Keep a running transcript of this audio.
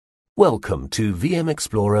Welcome to VM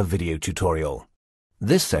Explorer video tutorial.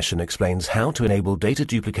 This session explains how to enable data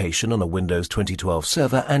duplication on a Windows 2012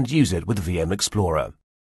 server and use it with VM Explorer.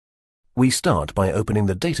 We start by opening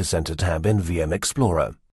the Data Center tab in VM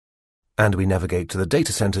Explorer, and we navigate to the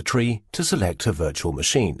Data Center tree to select a virtual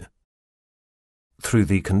machine. Through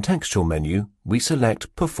the contextual menu, we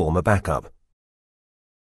select Perform a Backup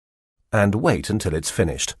and wait until it's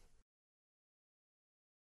finished.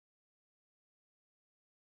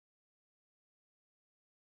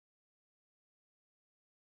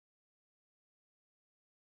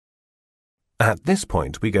 At this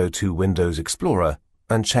point, we go to Windows Explorer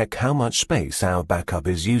and check how much space our backup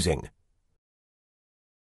is using.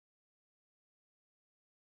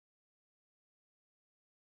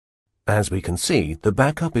 As we can see, the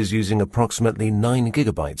backup is using approximately 9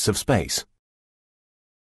 gigabytes of space.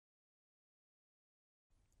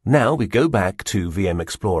 Now we go back to VM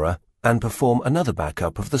Explorer and perform another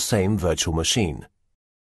backup of the same virtual machine.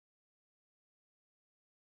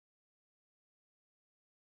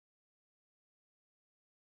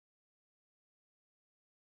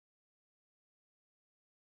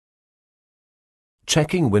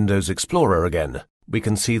 Checking Windows Explorer again, we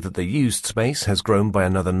can see that the used space has grown by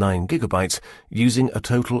another 9 gigabytes, using a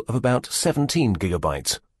total of about 17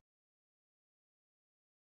 gigabytes.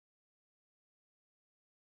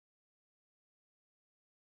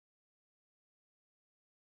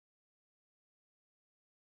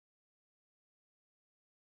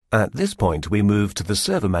 At this point, we move to the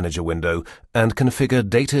Server Manager window and configure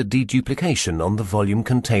data deduplication on the volume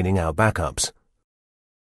containing our backups.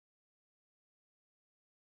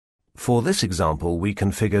 For this example, we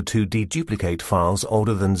configure to deduplicate files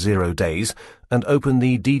older than 0 days and open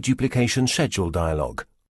the Deduplication Schedule dialog.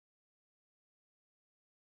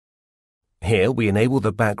 Here we enable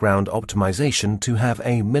the background optimization to have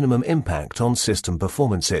a minimum impact on system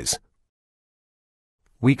performances.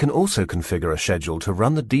 We can also configure a schedule to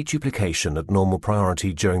run the deduplication at normal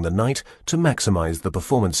priority during the night to maximize the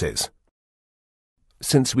performances.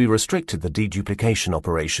 Since we restricted the deduplication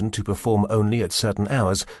operation to perform only at certain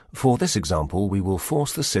hours, for this example we will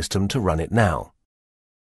force the system to run it now.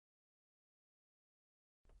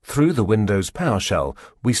 Through the Windows PowerShell,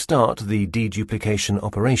 we start the deduplication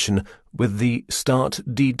operation with the start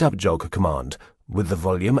deduplication command, with the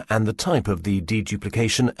volume and the type of the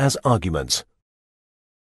deduplication as arguments.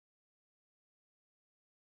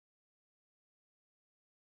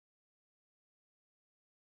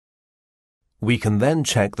 We can then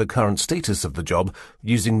check the current status of the job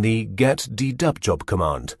using the get deduplication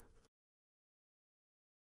command.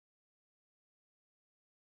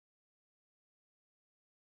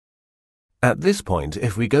 At this point,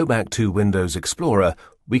 if we go back to Windows Explorer,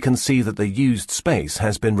 we can see that the used space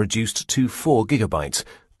has been reduced to 4 gigabytes,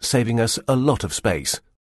 saving us a lot of space.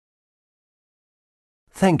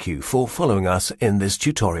 Thank you for following us in this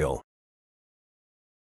tutorial.